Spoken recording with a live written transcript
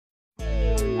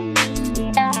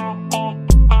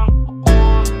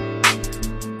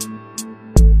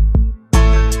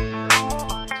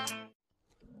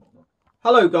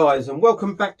Hello guys, and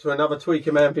welcome back to another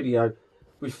Tweaker Man video.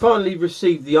 We finally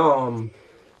received the arm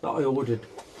that I ordered,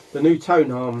 the new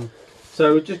Tonearm.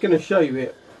 So we're just going to show you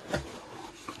it.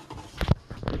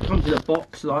 It comes in a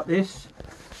box like this.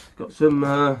 It's got some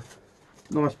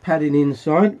nice padding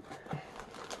inside.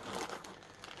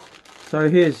 So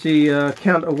here's the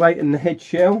counterweight and the head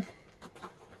shell.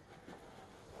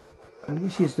 And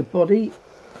this is the body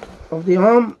of the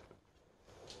arm.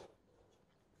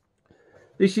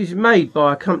 This is made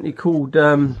by a company called,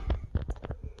 I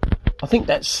think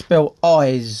that's spelled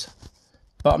EIZZ,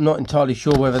 but I'm not entirely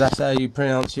sure whether that's how you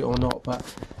pronounce it or not. But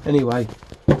anyway,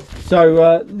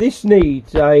 so this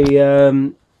needs a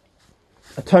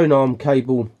Tonearm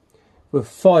cable with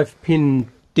 5-pin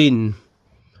DIN.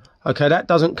 Okay, that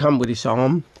doesn't come with this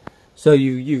arm. So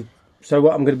so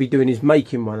what I'm going to be doing is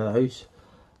making one of those.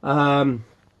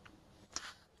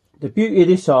 The beauty of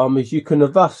this arm is you can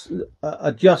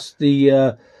adjust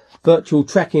the virtual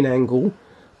tracking angle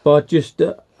by just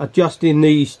adjusting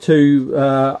these two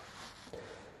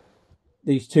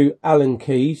Allen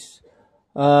keys.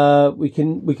 We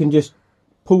can just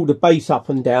pull the base up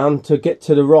and down to get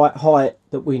to the right height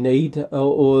that we need,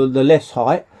 or the less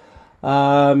height.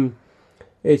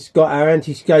 It's got our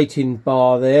anti-skating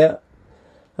bar there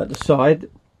at the side,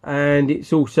 and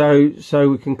it's also so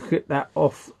we can clip that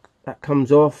off. That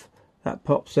comes off. That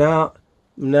pops out.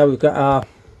 Now we've got our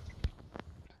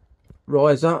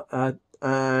riser,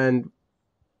 and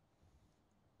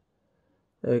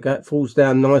there we go, it falls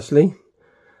down nicely.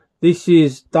 This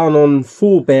is done on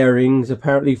 4 bearings,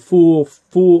 apparently 4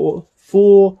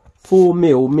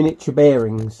 mil miniature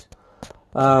bearings.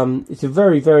 It's a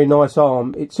very nice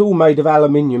arm. It's all made of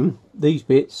aluminium, these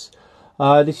bits.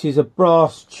 This is a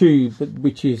brass tube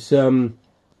which is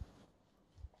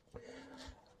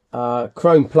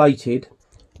chrome plated.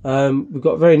 We've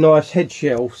got a very nice head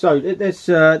shell. So let's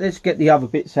get the other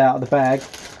bits out of the bag.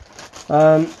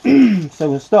 So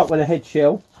we'll start with a head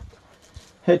shell.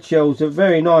 Head shell's a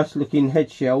very nice looking head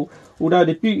shell, although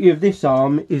the beauty of this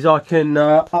arm is I can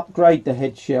upgrade the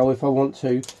head shell if I want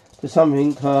to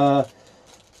something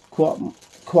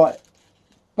quite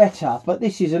better. But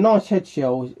this is a nice head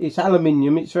shell. It's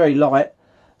aluminium, it's very light.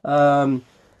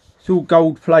 It's all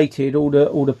gold plated, all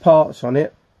the parts on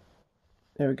it.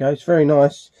 There we go, it's very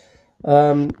nice.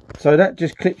 So that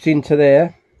just clips into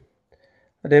there,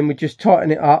 and then we just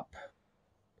tighten it up.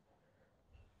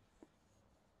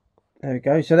 There we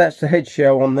go, so that's the head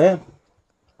shell on there.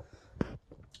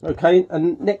 Okay,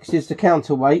 and next is the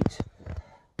counterweight.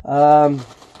 So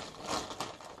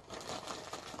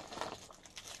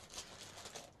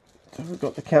we've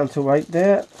got the counterweight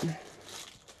there.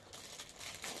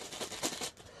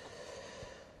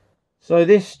 So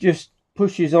this just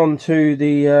pushes onto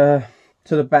the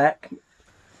to the back,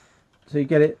 so you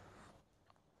get it.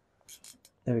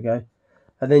 There we go,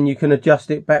 and then you can adjust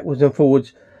it backwards and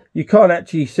forwards. You can't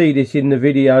actually see this in the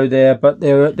video there, but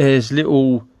there's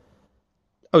little,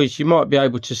 oh yes, you might be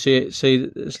able to see it. See,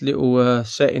 there's little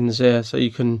settings there, so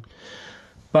you can.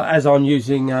 But as I'm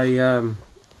using a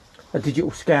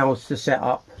digital scales to set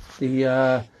up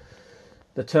the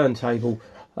turntable,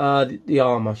 the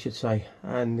arm I should say,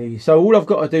 and so all I've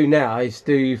got to do now is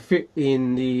to fit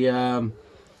in the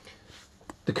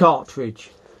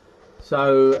cartridge.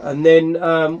 So, and then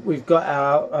we've got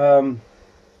our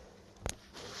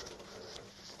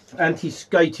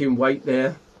anti-skating weight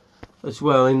there as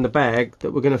well in the bag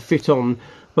that we're going to fit on,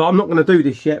 but I'm not going to do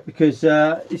this yet because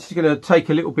it's going to take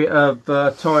a little bit of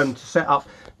time to set up.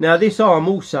 Now this arm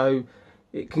also,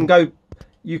 it can go,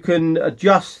 you can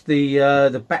adjust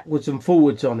the backwards and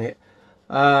forwards on it,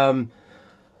 but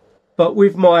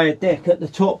with my deck at the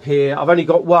top here, I've only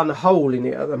got one hole in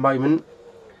it at the moment,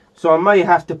 so I may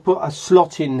have to put a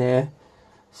slot in there.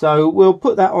 So we'll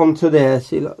put that onto there.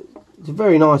 See, look, it's a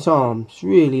very nice arm. It's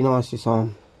really nice, this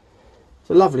arm. It's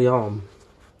a lovely arm.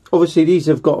 Obviously these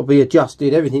have got to be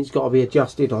adjusted, everything's got to be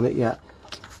adjusted on it yet,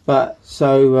 but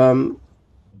so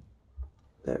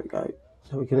there we go.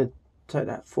 So we're going to take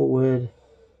that forward.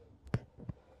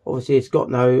 Obviously it's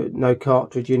got no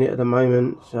cartridge in it at the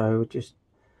moment, so we'll just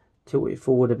tilt it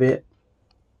forward a bit.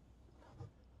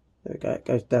 There we go, it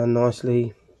goes down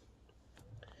nicely.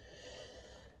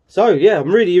 So yeah, I'm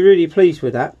really pleased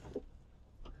with that.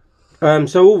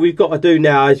 So all we've got to do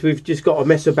now is we've just got to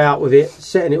mess about with it,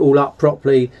 setting it all up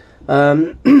properly.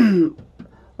 I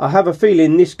have a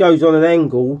feeling this goes on an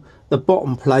angle, the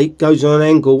bottom plate goes on an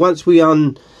angle. Once we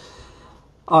undo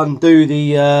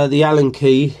the Allen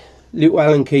key, little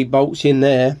Allen key bolts in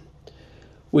there,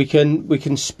 we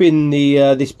can spin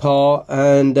the this part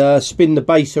and spin the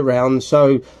base around.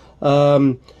 So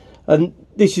and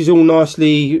this is all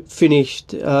nicely finished.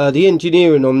 The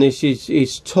engineering on this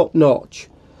is top notch.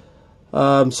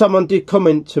 Someone did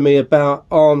comment to me about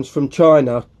arms from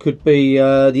China could be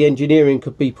the engineering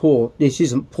could be poor. This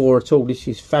isn't poor at all. This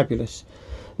is fabulous,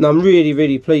 and I'm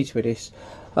really pleased with this.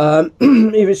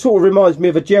 It sort of reminds me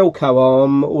of a Gelco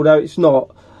arm, although it's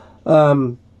not.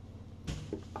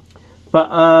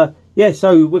 Yeah,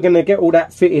 so we're going to get all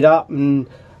that fitted up, and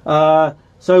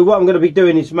so what I'm going to be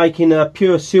doing is making a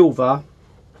pure silver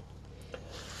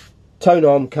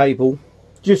Tonearm cable.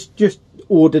 Just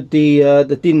ordered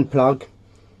the DIN plug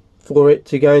for it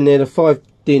to go in there, the 5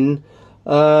 DIN.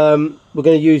 We're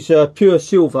going to use pure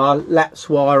silver lattice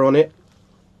wire on it,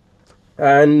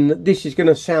 and this is going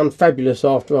to sound fabulous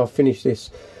after I finish this.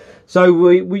 So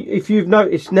if you've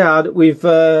noticed now that we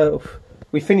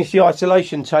finished the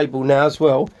isolation table now as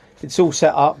well. It's all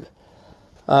set up.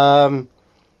 So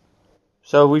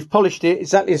we've polished it,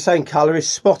 exactly the same colour, it's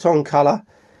spot on colour.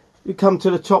 We come to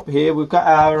the top here, we've got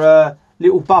our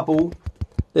little bubble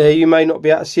there. You may not be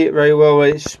able to see it very well,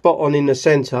 it's spot on in the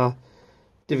centre.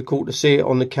 Difficult to see it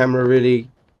on the camera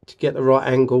really to get the right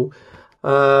angle.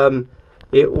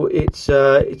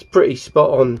 It's pretty spot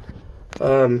on.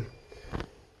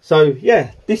 So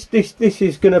yeah, this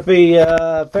is going to be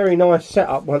a very nice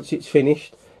setup once it's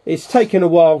finished. It's taken a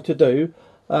while to do,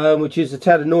 which is a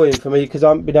tad annoying for me because I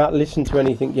haven't been able to listen to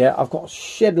anything yet. I've got a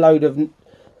shed load of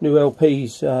new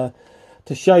LPs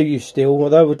to show you still,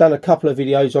 although we've done a couple of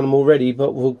videos on them already.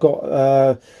 But we've got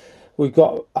a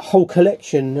whole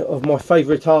collection of my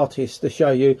favourite artists to show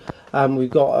you, and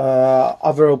we've got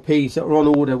other LPs that are on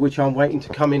order which I'm waiting to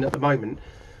come in at the moment.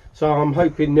 So I'm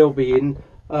hoping they'll be in.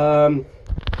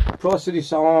 Price of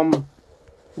this arm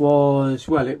was,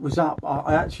 well, it was up.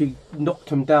 I actually knocked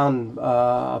them down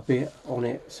a bit on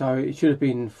it, so it should have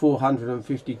been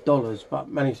 $450, but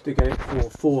managed to get it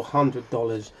for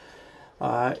 $400.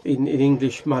 In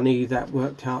English money, that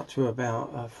worked out to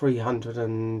about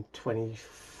 £324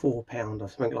 or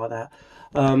something like that.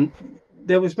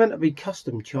 There was meant to be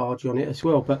custom charge on it as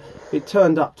well, but it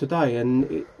turned up today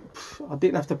and I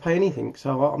didn't have to pay anything,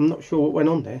 so I'm not sure what went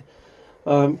on there.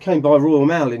 Came by Royal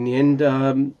Mail in the end,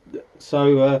 all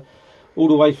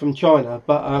the way from China.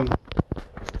 But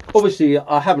obviously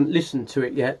I haven't listened to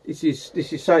it yet. This is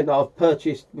something that I've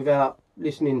purchased without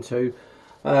listening to.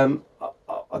 I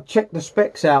checked the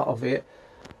specs out of it,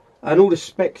 and all the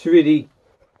specs really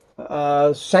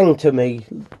sang to me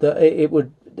that it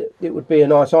would be a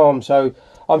nice arm. So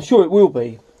I'm sure it will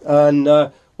be. And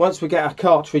once we get our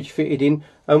cartridge fitted in,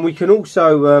 and we can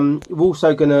also we're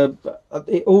also gonna.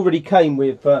 It already came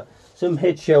with some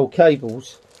head shell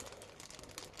cables.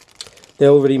 They're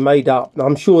already made up.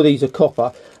 I'm sure these are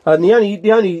copper. And the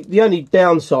only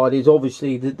downside is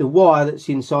obviously the wire that's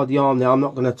inside the arm now. I'm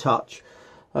not going to touch.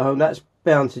 That's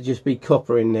bound to just be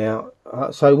copper in there.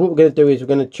 So what we're going to do is we're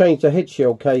going to change the head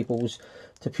shell cables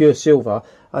to pure silver,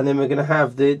 and then we're going to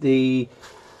have the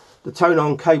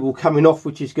Tonearm cable coming off,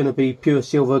 which is going to be pure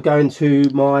silver, going to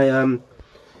my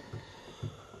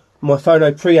my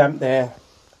phono preamp there.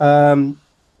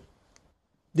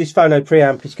 This phono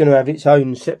preamp is going to have its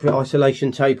own separate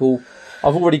isolation table.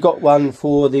 I've already got one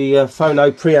for the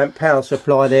phono preamp power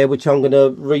supply there, which I'm going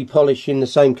to repolish in the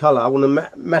same colour. I want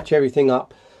to match everything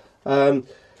up. So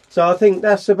I think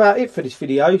that's about it for this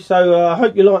video. So I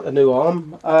hope you like the new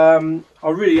arm. I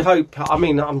really hope. I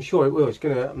mean, I'm sure it will.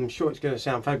 I'm sure it's going to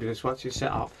sound fabulous once it's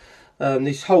set up.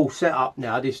 This whole setup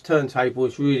now, this turntable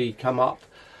has really come up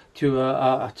to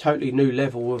a totally new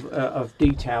level of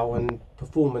detail and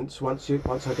performance once I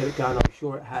get it going. I'm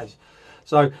sure it has.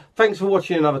 So thanks for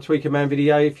watching another Tweaker Man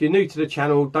video. If you're new to the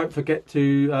channel, don't forget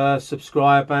to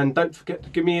subscribe, and don't forget to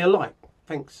give me a like.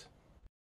 Thanks.